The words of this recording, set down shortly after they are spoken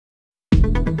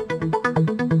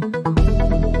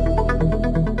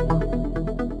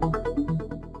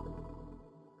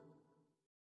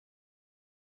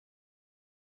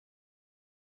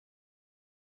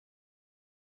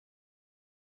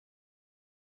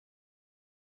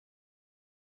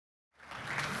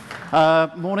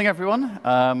Morning, everyone.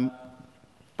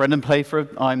 Brendan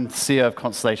Playford. I'm the CEO of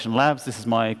Constellation Labs. This is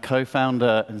my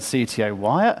co-founder and CTO,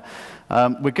 Wyatt.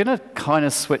 We're going to kind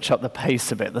of switch up the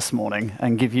pace a bit this morning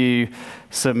and give you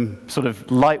some sort of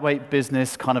lightweight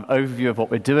business kind of overview of what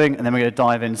we're doing, and then we're going to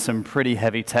dive in some pretty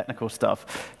heavy technical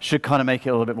stuff. Should kind of make it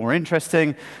a little bit more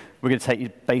interesting. We're going to take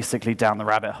you basically down the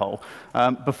rabbit hole.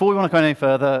 Before we want to go any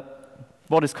further,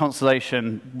 what is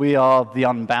Constellation? We are the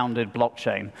unbounded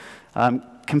blockchain.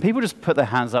 Can people just put their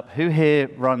hands up? Who here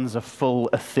runs a full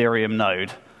Ethereum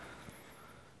node?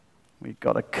 We've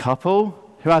got a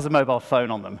couple. Who has a mobile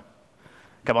phone on them?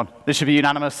 Come on, this should be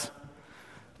unanimous.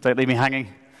 Don't leave me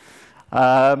hanging.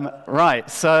 Right,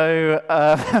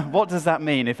 so what does that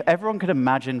mean? If everyone could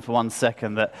imagine for 1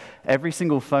 second that every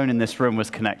single phone in this room was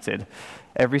connected,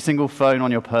 every single phone on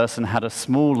your person had a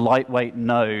small, lightweight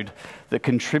node that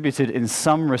contributed in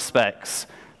some respects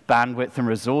bandwidth and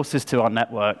resources to our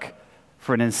network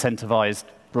for an incentivized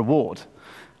reward.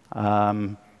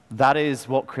 That is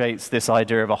what creates this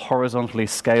idea of a horizontally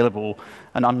scalable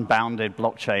and unbounded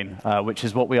blockchain, which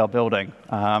is what we are building.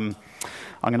 I'm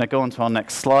going to go on to our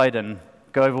next slide and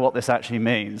go over what this actually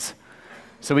means.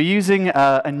 So we're using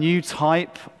a new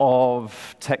type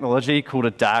of technology called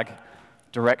a DAG,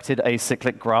 Directed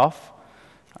Acyclic Graph,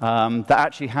 that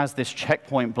actually has this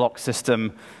checkpoint block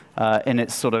system in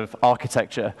its sort of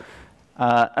architecture.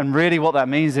 And really what that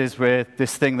means is we're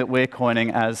this thing that we're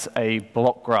coining as a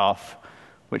block graph,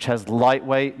 which has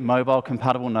lightweight,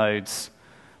 mobile-compatible nodes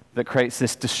that creates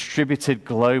this distributed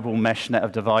global mesh net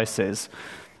of devices.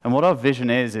 And what our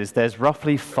vision is there's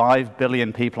roughly 5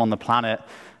 billion people on the planet,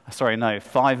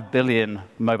 5 billion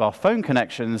mobile phone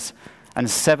connections and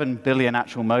 7 billion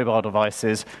actual mobile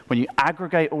devices. When you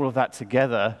aggregate all of that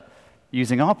together,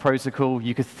 using our protocol,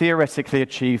 you could theoretically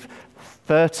achieve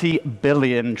 30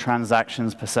 billion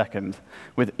transactions per second,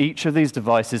 with each of these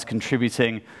devices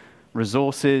contributing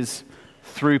resources,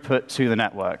 throughput to the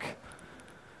network.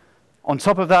 On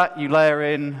top of that, you layer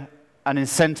in an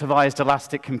incentivized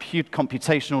elastic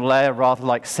computational layer, rather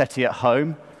like SETI at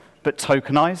home, but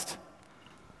tokenized.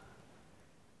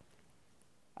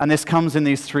 And this comes in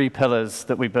these 3 pillars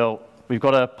that we built. We've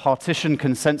got a partition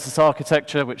consensus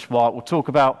architecture, which Wyatt will talk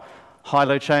about,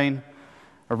 high-low chain,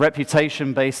 a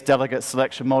reputation-based delegate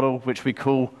selection model, which we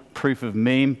call proof of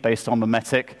meme, based on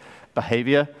mimetic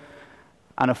behavior,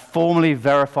 and a formally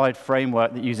verified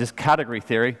framework that uses category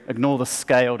theory. Ignore the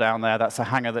scale down there. That's a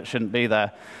hanger that shouldn't be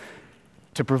there.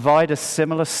 To provide a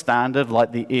similar standard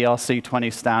like the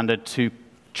ERC20 standard to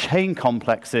chain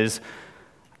complexes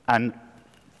and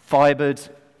fibered,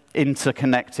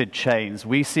 interconnected chains.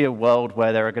 We see a world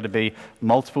where there are going to be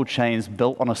multiple chains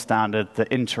built on a standard that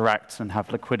interact and have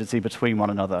liquidity between one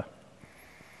another.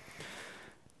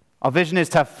 Our vision is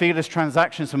to have feeless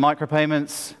transactions for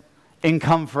micropayments,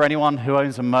 income for anyone who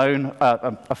owns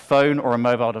a phone or a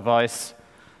mobile device,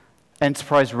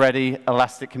 enterprise-ready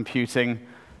elastic computing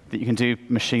that you can do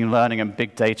machine learning and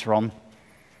big data on,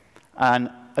 and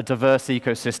a diverse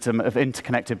ecosystem of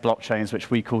interconnected blockchains,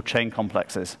 which we call chain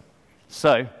complexes.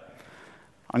 So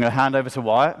I'm going to hand over to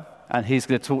Wyatt, and he's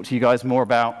going to talk to you guys more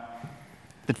about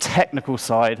the technical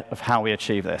side of how we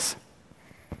achieve this.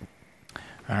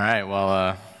 All right,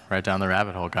 well, right down the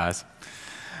rabbit hole, guys.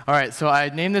 All right, so I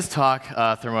named this talk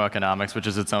Thermoeconomics, which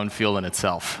is its own field in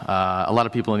itself. A lot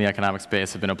of people in the economic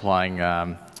space have been applying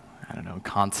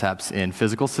concepts in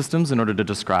physical systems in order to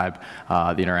describe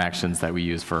the interactions that we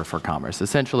use for commerce.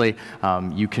 Essentially,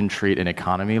 you can treat an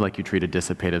economy like you treat a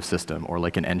dissipative system or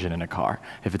like an engine in a car.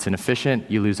 If it's inefficient,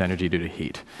 you lose energy due to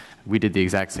heat. We did the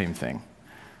exact same thing.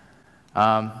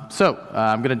 I'm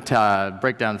going to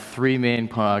break down 3 main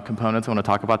components I want to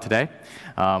talk about today.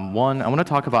 One, I want to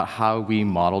talk about how we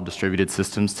model distributed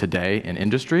systems today in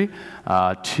industry. 2,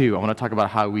 I want to talk about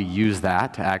how we use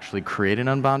that to actually create an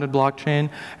unbounded blockchain.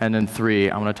 And then 3,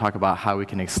 I want to talk about how we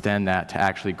can extend that to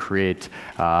actually create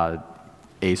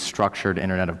a structured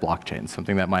internet of blockchains,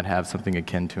 something that might have something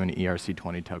akin to an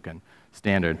ERC20 token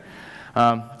standard.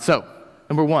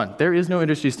 Number 1, there is no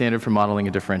industry standard for modeling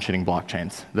and differentiating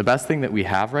blockchains. The best thing that we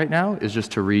have right now is just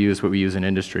to reuse what we use in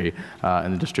industry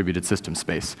in the distributed system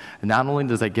space. And not only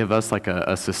does that give us like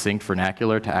a succinct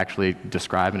vernacular to actually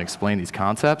describe and explain these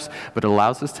concepts, but it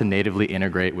allows us to natively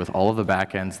integrate with all of the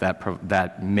backends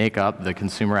that make up the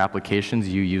consumer applications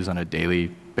you use on a daily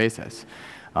basis.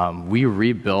 We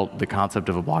rebuilt the concept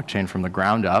of a blockchain from the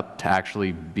ground up to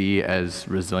actually be as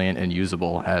resilient and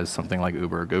usable as something like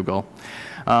Uber or Google.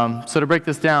 So to break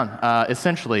this down,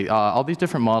 essentially, all these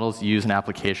different models use an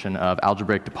application of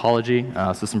algebraic topology,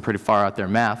 so some pretty far out there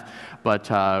math,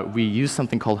 but we use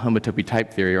something called homotopy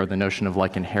type theory, or the notion of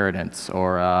like inheritance,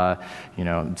 or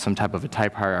some type of a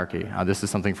type hierarchy. This is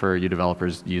something for you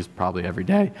developers use probably every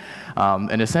day.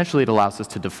 And essentially, it allows us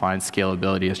to define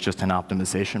scalability as just an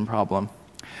optimization problem.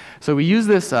 So we use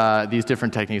these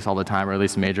different techniques all the time, or at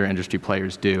least major industry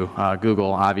players do.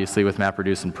 Google, obviously, with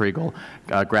MapReduce and Pregal,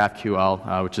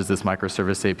 GraphQL, which is this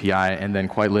microservice API, and then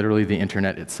quite literally the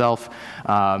internet itself.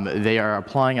 They are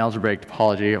applying algebraic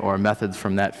topology or methods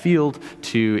from that field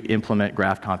to implement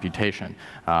graph computation.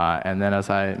 And then, as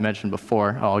I mentioned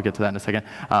before, I'll get to that in a second.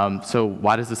 So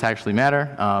why does this actually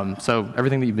matter? So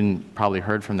everything that you've probably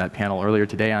heard from that panel earlier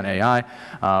today on AI,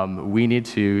 we need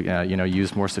to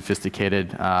use more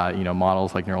sophisticated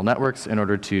models like neural networks in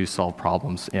order to solve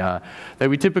problems that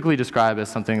we typically describe as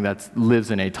something that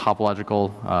lives in a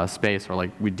topological space, or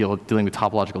like dealing with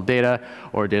topological data,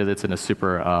 or data that's in a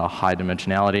super high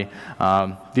dimensionality.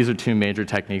 These are two major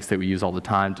techniques that we use all the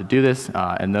time to do this,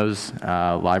 and those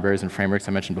libraries and frameworks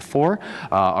I mentioned before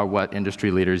are what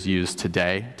industry leaders use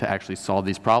today to actually solve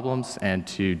these problems and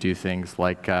to do things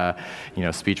like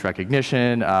speech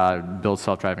recognition, build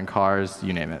self-driving cars,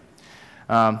 you name it.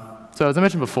 So as I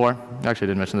mentioned before, actually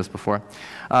I did mention this before,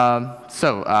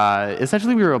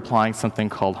 essentially we were applying something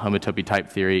called homotopy type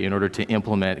theory in order to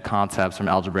implement concepts from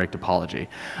algebraic topology.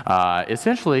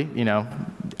 Essentially,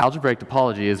 algebraic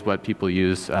topology is what people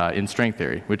use in string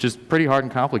theory, which is pretty hard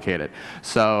and complicated.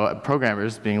 So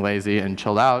programmers, being lazy and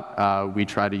chilled out, we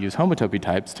try to use homotopy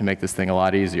types to make this thing a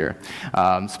lot easier.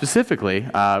 Specifically,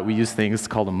 we use things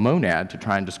called a monad to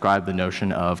try and describe the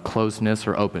notion of closedness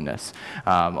or openness.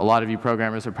 A lot of you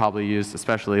programmers have probably used,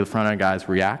 especially the front-end guys,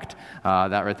 React.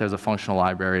 That right there is a functional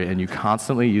library, and you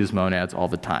constantly use monads all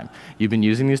the time. You've been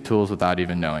using these tools without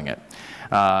even knowing it.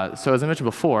 So as I mentioned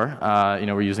before,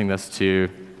 we're using this to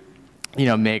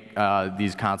make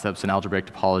these concepts in algebraic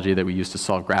topology that we use to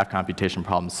solve graph computation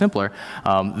problems simpler.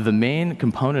 The main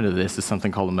component of this is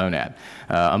something called a monad.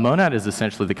 A monad is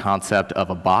essentially the concept of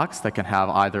a box that can have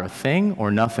either a thing or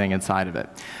nothing inside of it.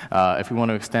 If we want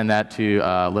to extend that to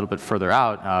a little bit further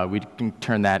out, we can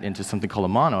turn that into something called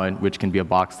a monoid, which can be a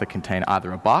box that contains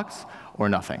either a box or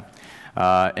nothing.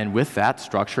 And with that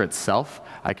structure itself,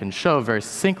 I can show very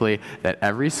succinctly that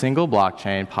every single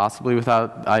blockchain, possibly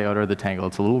without iota or the tangle,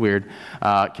 it's a little weird,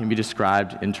 can be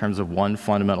described in terms of one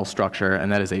fundamental structure,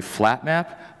 and that is a flat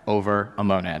map over a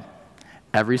monad.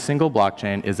 Every single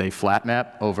blockchain is a flat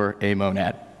map over a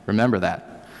monad. Remember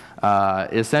that.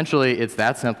 Essentially, it's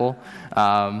that simple,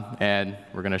 and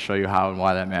we're going to show you how and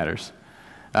why that matters.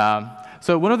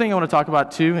 So one other thing I want to talk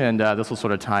about too, and this will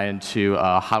sort of tie into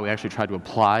how we actually try to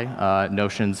apply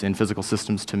notions in physical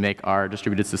systems to make our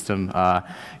distributed system,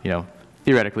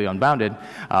 theoretically unbounded.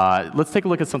 Let's take a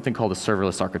look at something called a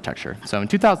serverless architecture. So in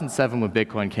 2007, when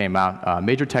Bitcoin came out,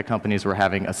 major tech companies were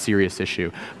having a serious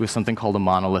issue with something called a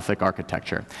monolithic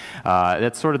architecture.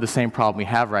 That's sort of the same problem we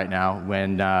have right now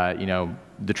when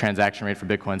the transaction rate for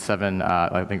Bitcoin,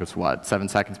 I think it's what, 7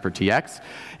 seconds per TX.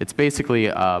 It's basically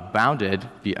bounded.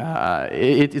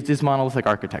 It's this monolithic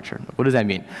architecture. What does that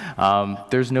mean?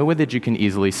 There's no way that you can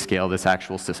easily scale this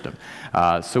actual system.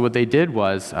 So what they did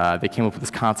was they came up with this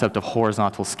concept of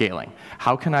horizontal scaling.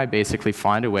 How can I basically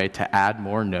find a way to add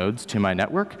more nodes to my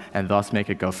network and thus make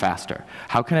it go faster?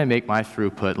 How can I make my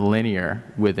throughput linear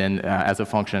within as a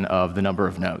function of the number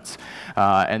of nodes?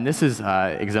 And this is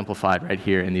exemplified right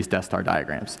here in these Death Star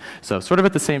diagrams. So sort of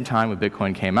at the same time when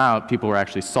Bitcoin came out, people were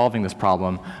actually solving this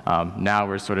problem. Now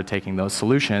we're sort of taking those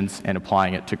solutions and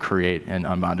applying it to create an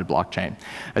unbounded blockchain.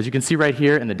 As you can see right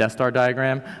here in the Death Star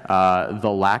diagram, the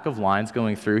lack of lines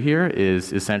going through here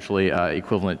is essentially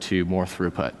equivalent to more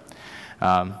throughput.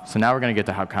 So now we're going to get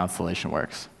to how Constellation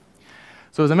works.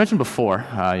 So as I mentioned before,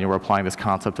 we're applying this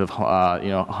concept of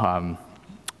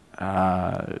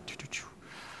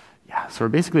so we're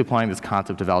basically applying this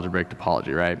concept of algebraic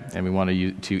topology, right? And we want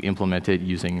to implement it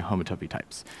using homotopy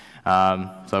types.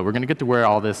 So we're going to get to where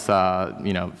all this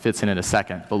fits in a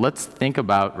second. But let's think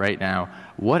about right now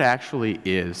what actually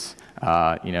is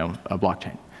a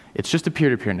blockchain. It's just a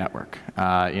peer-to-peer network,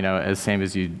 as same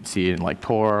as you see in like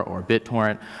Tor or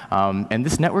BitTorrent. And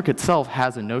this network itself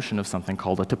has a notion of something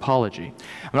called a topology.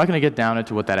 I'm not going to get down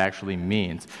into what that actually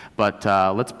means, but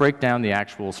let's break down the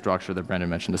actual structure that Brendan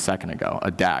mentioned a second ago, a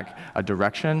DAG, a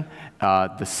direction,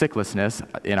 the cyclicness,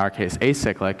 in our case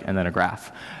acyclic, and then a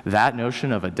graph. That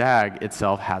notion of a DAG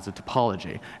itself has a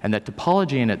topology, and that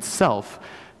topology in itself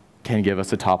can give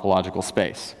us a topological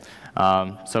space.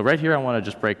 So right here, I want to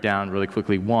just break down really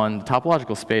quickly. One, the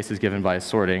topological space is given by a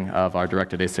sorting of our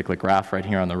directed acyclic graph right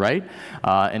here on the right.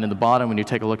 And in the bottom, when you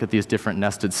take a look at these different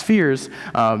nested spheres,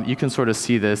 you can sort of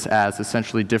see this as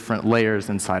essentially different layers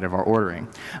inside of our ordering.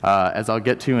 As I'll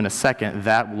get to in a second,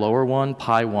 that lower one,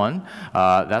 pi 1,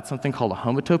 that's something called a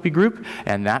homotopy group,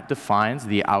 and that defines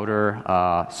the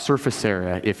outer surface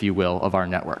area, if you will, of our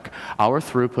network. Our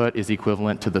throughput is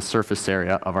equivalent to the surface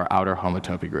area of our outer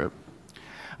homotopy group.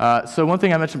 So one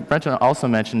thing Brent also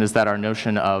mentioned is that our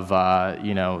notion of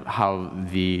how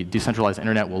the decentralized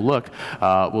internet will look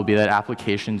will be that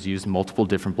applications use multiple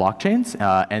different blockchains,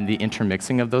 and the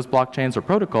intermixing of those blockchains or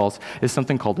protocols is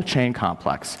something called a chain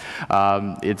complex.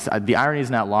 The irony is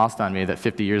not lost on me that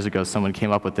 50 years ago someone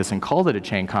came up with this and called it a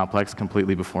chain complex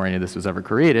completely before any of this was ever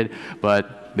created,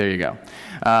 but there you go.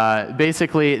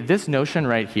 Basically, this notion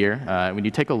right here, when you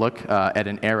take a look at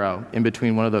an arrow in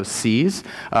between one of those C's,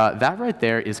 that right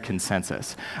there is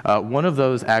consensus. One of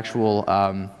those actual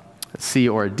C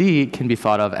or D can be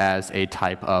thought of as a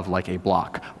type of like a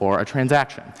block or a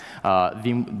transaction.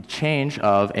 The change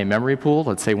of a memory pool,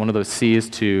 let's say one of those C's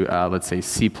to, let's say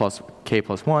C plus K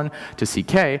plus 1 to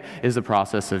CK, is the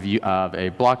process of a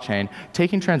blockchain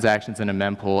taking transactions in a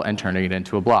mempool and turning it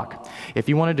into a block. If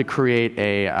you wanted to create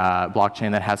a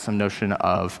blockchain that has some notion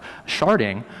of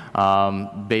sharding,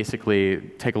 basically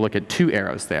take a look at two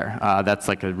arrows there. That's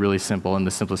like a really simple, in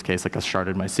the simplest case, like a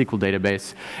sharded MySQL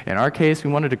database. In our case, we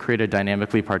wanted to create a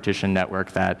dynamically partitioned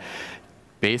network that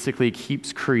basically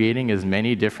keeps creating as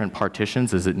many different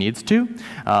partitions as it needs to,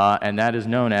 and that is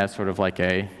known as sort of like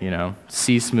a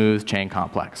C-smooth chain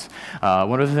complex.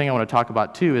 One other thing I want to talk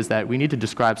about too is that we need to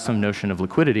describe some notion of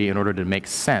liquidity in order to make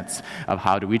sense of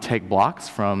how do we take blocks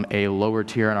from a lower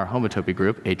tier in our homotopy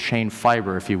group, a chain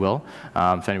fiber, if you will,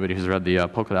 if anybody who's read the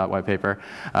Polkadot white paper.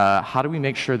 How do we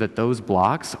make sure that those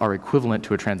blocks are equivalent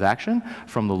to a transaction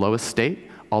from the lowest state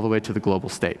all the way to the global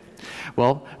state?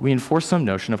 Well, we enforce some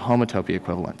notion of homotopy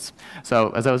equivalence. So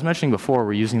as I was mentioning before,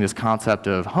 we're using this concept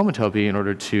of homotopy in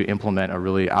order to implement a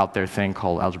really out there thing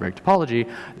called algebraic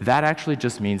topology. That actually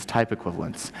just means type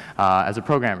equivalence. As a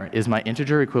programmer, is my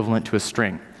integer equivalent to a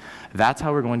string? That's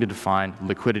how we're going to define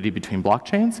liquidity between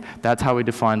blockchains. That's how we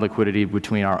define liquidity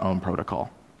between our own protocol.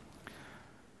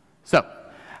 So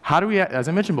how do we, as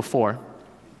I mentioned before,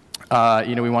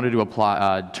 we wanted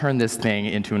to turn this thing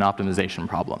into an optimization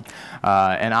problem.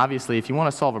 And obviously, if you want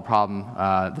to solve a problem,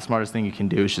 the smartest thing you can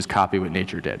do is just copy what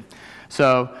nature did.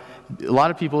 So a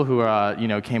lot of people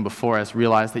who came before us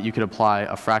realized that you could apply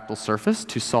a fractal surface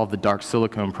to solve the dark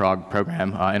silicon program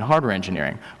in hardware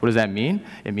engineering. What does that mean?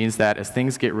 It means that as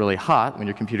things get really hot, when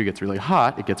your computer gets really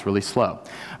hot, it gets really slow.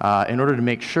 In order to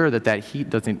make sure that that heat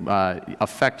doesn't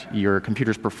affect your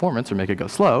computer's performance or make it go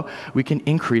slow, we can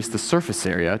increase the surface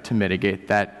area to mitigate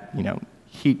that,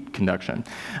 heat conduction.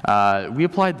 We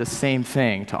applied the same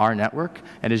thing to our network,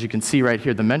 and as you can see right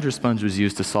here, the Menger sponge was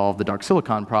used to solve the dark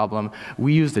silicon problem.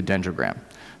 We used a dendrogram.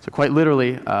 So quite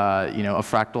literally, a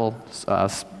fractal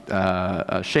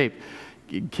shape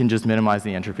can just minimize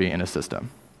the entropy in a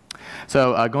system.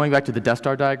 So going back to the Death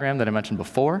Star diagram that I mentioned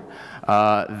before,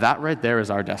 that right there is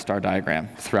our Death Star diagram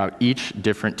throughout each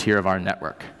different tier of our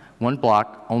network. One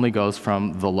block only goes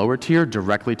from the lower tier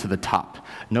directly to the top.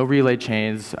 No relay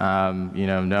chains,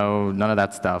 none of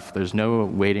that stuff. There's no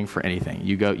waiting for anything.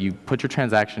 You put your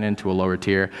transaction into a lower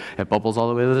tier, it bubbles all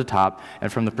the way to the top,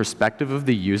 and from the perspective of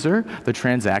the user, the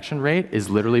transaction rate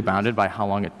is literally bounded by how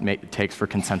long it takes for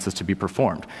consensus to be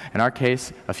performed. In our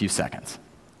case, a few seconds.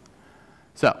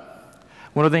 So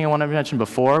one other thing I wanted to mention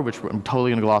before, which I'm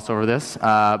totally going to gloss over this,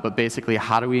 but basically,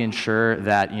 how do we ensure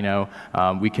that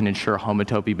we can ensure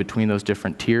homotopy between those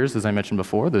different tiers, as I mentioned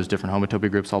before, those different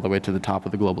homotopy groups all the way to the top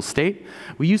of the global state?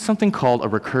 We use something called a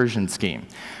recursion scheme.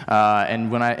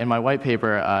 And in my white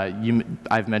paper,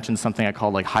 I've mentioned something I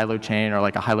call like hilo chain or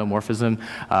like a hilomorphism,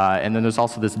 and then there's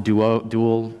also this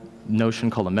dual notion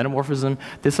called a metamorphism.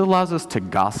 This allows us to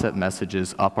gossip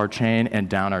messages up our chain and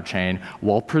down our chain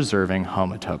while preserving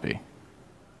homotopy.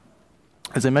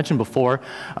 As I mentioned before,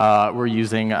 we're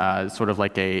using sort of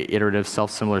like a iterative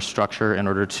self-similar structure in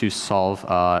order to solve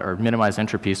or minimize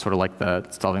entropy, sort of like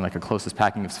solving like a closest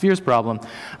packing of spheres problem.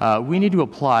 We need to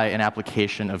apply an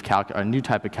application of a new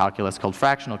type of calculus called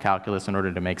fractional calculus in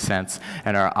order to make sense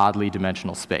in our oddly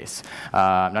dimensional space.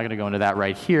 I'm not going to go into that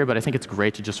right here, but I think it's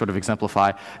great to just sort of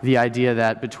exemplify the idea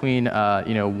that between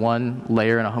one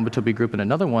layer in a homotopy group and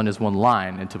another one is one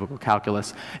line in typical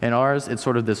calculus. In ours, it's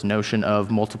sort of this notion of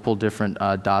multiple different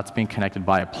dots being connected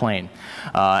by a plane.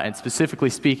 And specifically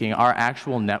speaking, our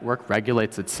actual network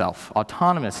regulates itself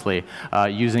autonomously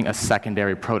using a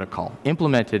secondary protocol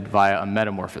implemented via a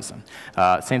metamorphism.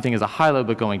 Same thing as a high-low,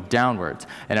 but going downwards.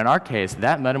 And in our case,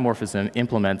 that metamorphism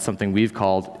implements something we've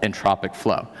called entropic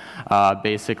flow.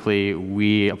 Basically,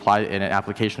 we apply an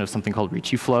application of something called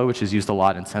Ricci flow, which is used a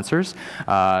lot in sensors,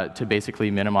 to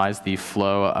basically minimize the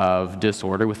flow of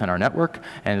disorder within our network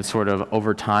and sort of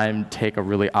over time take a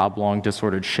really oblong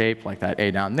disordered shape like that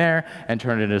A down there and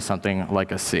turn it into something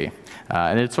like a C.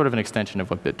 And it's sort of an extension of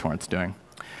what BitTorrent's doing.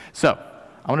 So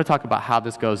I want to talk about how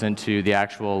this goes into the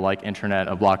actual internet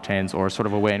of blockchains, or sort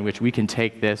of a way in which we can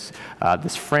take this,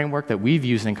 this framework that we've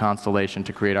used in Constellation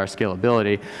to create our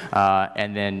scalability,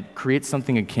 and then create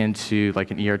something akin to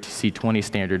like an ERC20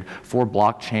 standard for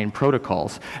blockchain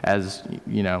protocols as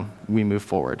we move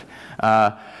forward.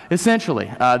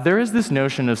 Essentially, there is this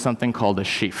notion of something called a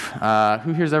sheaf.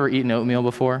 Who here's ever eaten oatmeal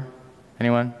before?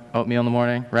 Anyone? Oatmeal in the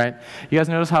morning, right? You guys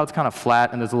notice how it's kind of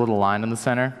flat and there's a little line in the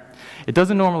center? It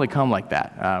doesn't normally come like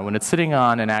that. When it's sitting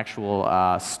on an actual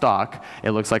stalk,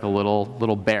 it looks like a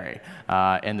little berry.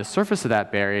 And the surface of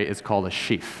that berry is called a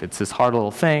sheaf. It's this hard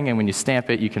little thing, and when you stamp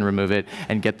it, you can remove it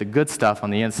and get the good stuff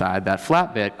on the inside, that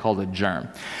flat bit called a germ.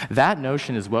 That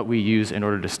notion is what we use in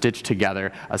order to stitch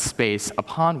together a space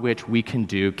upon which we can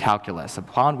do calculus,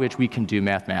 upon which we can do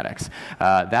mathematics.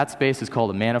 That space is called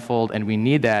a manifold, and we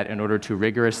need that in order to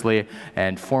rigorously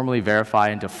and formally verify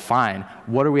and define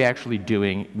what are we actually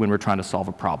doing when we're trying to solve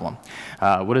a problem.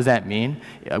 What does that mean?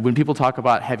 When people talk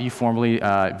about have you formally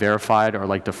verified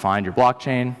or defined your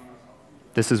blockchain,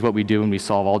 this is what we do when we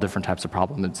solve all different types of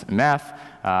problems in math.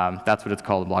 That's what it's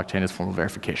called. The blockchain is formal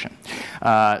verification.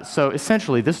 So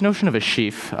essentially, this notion of a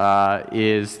sheaf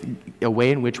is a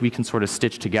way in which we can sort of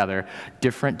stitch together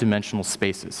different dimensional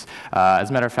spaces. As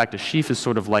a matter of fact, a sheaf is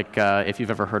sort of like, if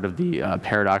you've ever heard of the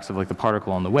paradox of the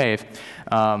particle and the wave,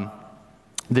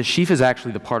 the sheaf is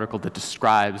actually the particle that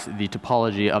describes the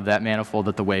topology of that manifold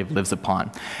that the wave lives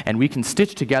upon. And we can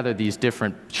stitch together these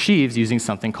different sheaves using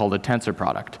something called a tensor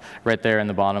product. Right there in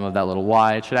the bottom of that little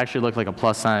Y. It should actually look like a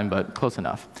plus sign, but close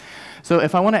enough. So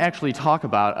if I want to actually talk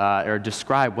about or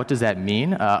describe what does that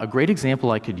mean, a great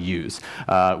example I could use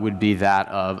would be that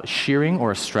of shearing or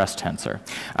a stress tensor.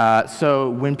 So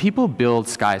when people build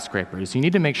skyscrapers, you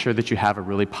need to make sure that you have a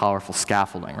really powerful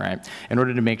scaffolding, right? In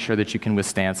order to make sure that you can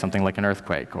withstand something like an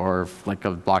earthquake or like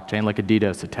a blockchain like a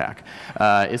DDoS attack.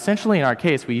 Essentially, in our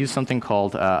case, we use something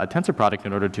called a tensor product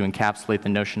in order to encapsulate the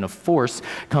notion of force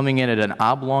coming in at an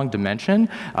oblong dimension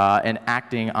and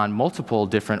acting on multiple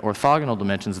different orthogonal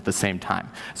dimensions at the same time.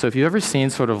 So if you've ever seen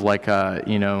sort of like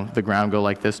the ground go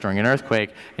like this during an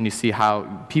earthquake, and you see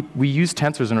how we use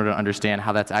tensors in order to understand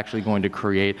how that's actually going to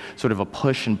create sort of a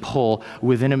push and pull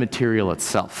within a material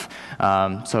itself.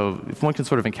 So if one can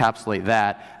sort of encapsulate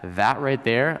that right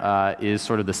there is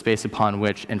sort of the space upon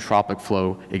which entropic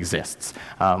flow exists.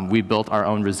 We built our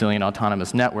own resilient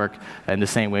autonomous network in the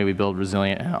same way we build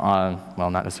resilient,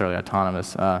 well, not necessarily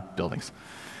autonomous buildings.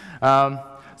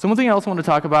 So one thing I also want to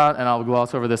talk about, and I'll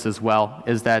gloss over this as well,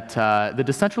 is that the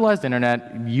decentralized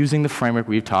internet, using the framework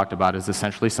we've talked about, is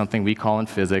essentially something we call in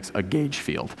physics a gauge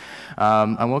field.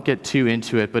 I won't get too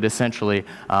into it, but essentially,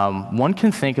 one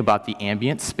can think about the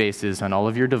ambient spaces on all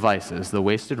of your devices, the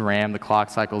wasted RAM, the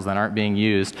clock cycles that aren't being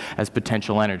used, as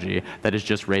potential energy that is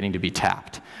just waiting to be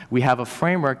tapped. We have a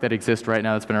framework that exists right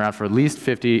now that's been around for at least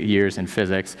 50 years in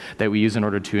physics that we use in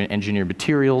order to engineer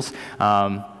materials.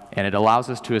 And it allows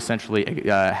us to essentially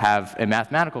have a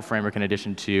mathematical framework in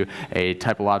addition to a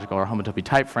typological or homotopy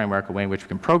type framework, a way in which we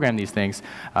can program these things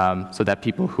so that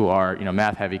people who are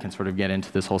math heavy can sort of get into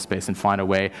this whole space and find a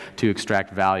way to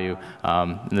extract value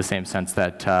in the same sense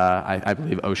that I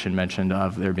believe Ocean mentioned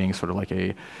of there being sort of like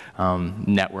a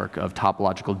network of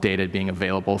topological data being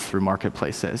available through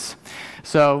marketplaces.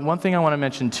 So one thing I want to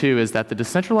mention too is that the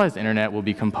decentralized internet will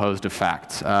be composed of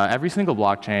facts. Every single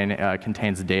blockchain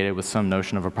contains data with some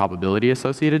notion of a probability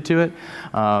associated to it.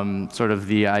 Sort of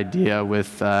the idea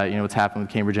with what's happened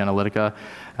with Cambridge Analytica.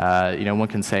 One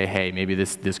can say, hey, maybe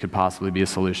this could possibly be a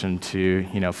solution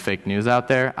to fake news out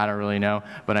there. I don't really know,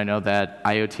 but I know that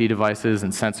IoT devices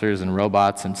and sensors and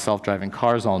robots and self-driving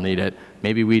cars all need it.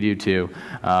 Maybe we do too.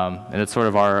 And it's sort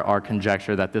of our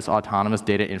conjecture that this autonomous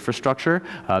data infrastructure,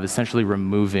 essentially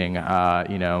removing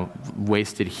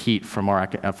wasted heat from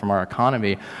our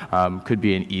economy, could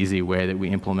be an easy way that we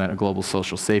implement a global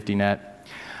social safety net.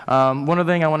 One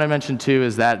other thing I want to mention too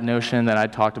is that notion that I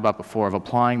talked about before of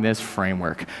applying this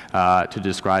framework to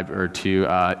describe or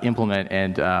to implement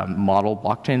and model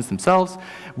blockchains themselves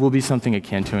will be something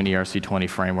akin to an ERC20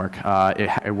 framework.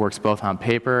 It works both on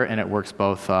paper and it works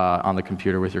both on the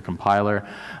computer with your compiler.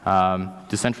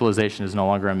 Decentralization is no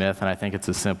longer a myth, and I think it's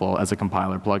as simple as a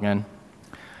compiler plugin.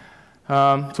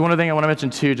 So one other thing I want to mention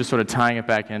too, just sort of tying it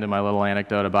back into my little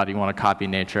anecdote about you want to copy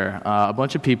nature. A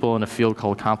bunch of people in a field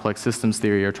called complex systems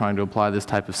theory are trying to apply this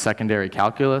type of secondary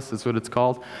calculus, that's what it's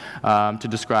called, to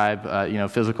describe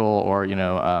physical or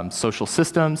social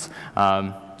systems.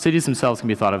 Cities themselves can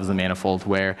be thought of as a manifold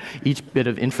where each bit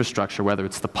of infrastructure, whether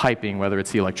it's the piping, whether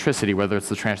it's the electricity, whether it's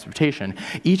the transportation,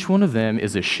 each one of them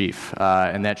is a sheaf.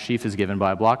 And that sheaf is given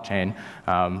by a blockchain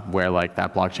where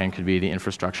that blockchain could be the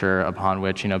infrastructure upon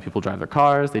which people drive their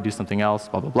cars, they do something else,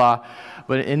 blah, blah, blah.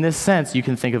 But in this sense, you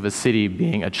can think of a city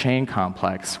being a chain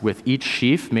complex with each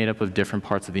sheaf made up of different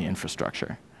parts of the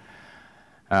infrastructure.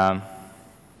 Yeah,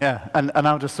 and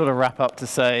I'll just sort of wrap up to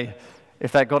say,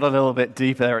 if that got a little bit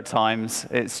deeper there at times,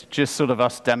 it's just sort of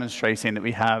us demonstrating that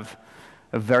we have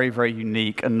a very, very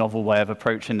unique and novel way of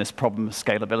approaching this problem of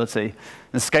scalability.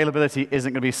 And scalability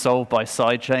isn't going to be solved by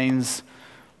sidechains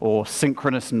or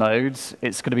synchronous nodes.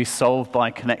 It's going to be solved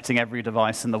by connecting every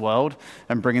device in the world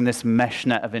and bringing this mesh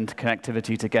net of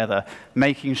interconnectivity together,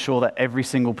 making sure that every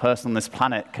single person on this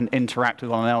planet can interact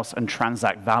with one else and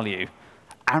transact value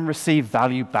and receive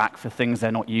value back for things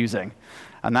they're not using.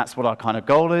 And that's what our kind of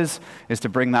goal is to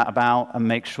bring that about and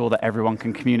make sure that everyone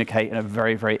can communicate in a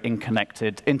very, very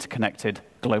interconnected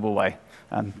global way.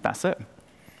 And that's it.